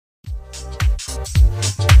Hey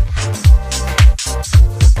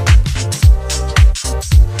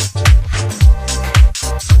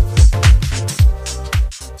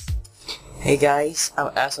guys, I'm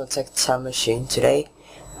Aston Tech Time Machine. Today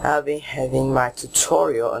I'll be having my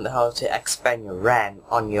tutorial on how to expand your RAM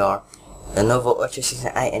on your Lenovo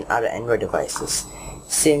A369i and other Android devices.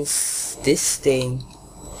 Since this thing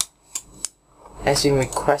has been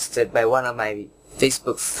requested by one of my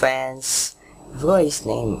Facebook fans, I forgot his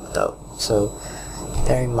name though, so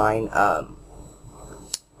bear in mind.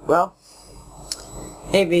 Well,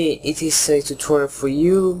 maybe it is a tutorial for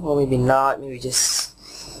you, or maybe not. Maybe just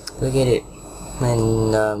look at it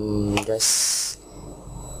and just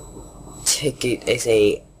take it as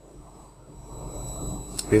a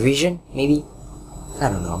revision, maybe. I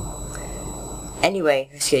don't know. Anyway,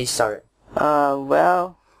 let's get started.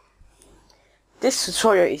 Well, this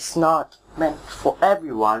tutorial is not meant for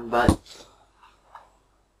everyone, but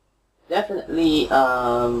definitely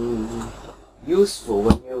useful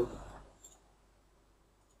when you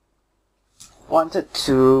wanted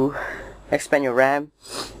to expand your RAM.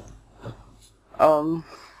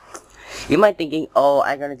 You might thinking, oh,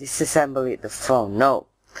 I'm gonna disassemble it, the phone. No,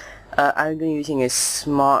 I'm gonna be using a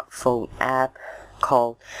smartphone app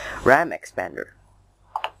called RAM Expander.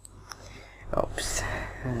 Oops.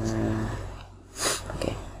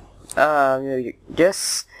 Okay. You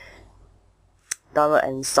just download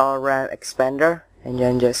and install RAM Expander, and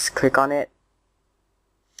then just click on it,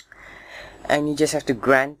 and you just have to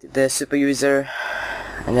grant the super user,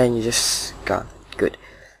 and then you just gone. Good.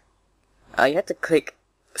 You have to click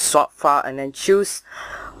swap file and then choose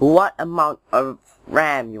what amount of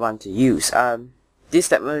RAM you want to use. This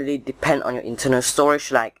definitely depend on your internal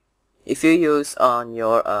storage. Like if you use on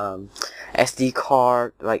your SD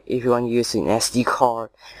card, like if you want to use an SD card,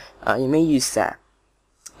 you may use that.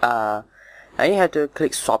 And you have to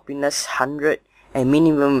click swappiness 100 and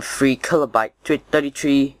minimum 3 kilobyte to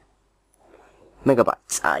 33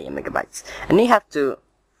 megabytes. Yeah, megabytes. And you have to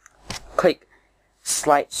click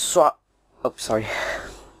slide swap. Oh, sorry.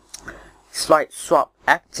 Slide swap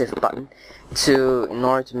active button in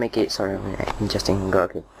order to make it. Sorry, I'm just thinking.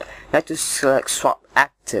 Okay, you have to select swap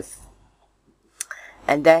active,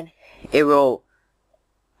 and then it will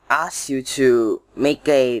ask you to make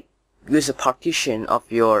a user partition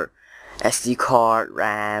of your SD card,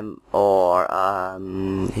 RAM, or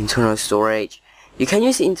internal storage. You can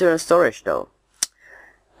use internal storage though.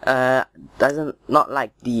 Not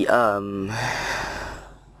like the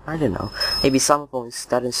I don't know, maybe some phones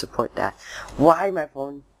doesn't support that. Why my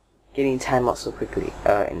phone getting time out so quickly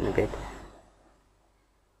in a bit.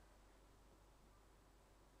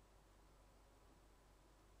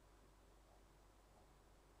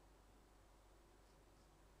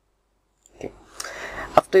 Okay,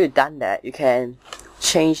 after you've done that, you can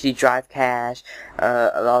change the drive cache,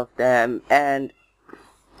 a lot of them, and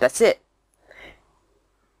that's it.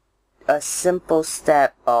 A simple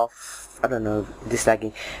step of, I don't know,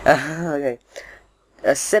 disliking. Okay,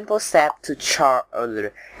 a simple step to chart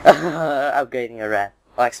or upgrading a RAM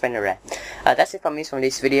or expand a RAM. That's it from me from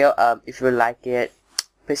this video. If you like it,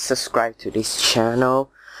 please subscribe to this channel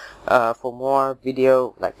for more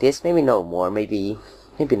video like this. Maybe no more, maybe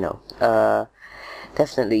no.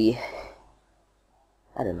 Definitely,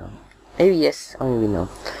 I don't know. Maybe yes or maybe no.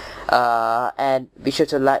 And be sure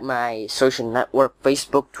to like my social network,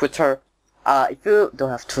 Facebook, Twitter. If you don't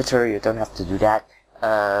have Twitter, you don't have to do that.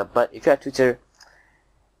 But if you have Twitter,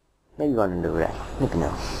 maybe you want to do that. Maybe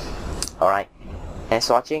no. Alright. Thanks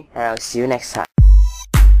for watching, and I'll see you next time.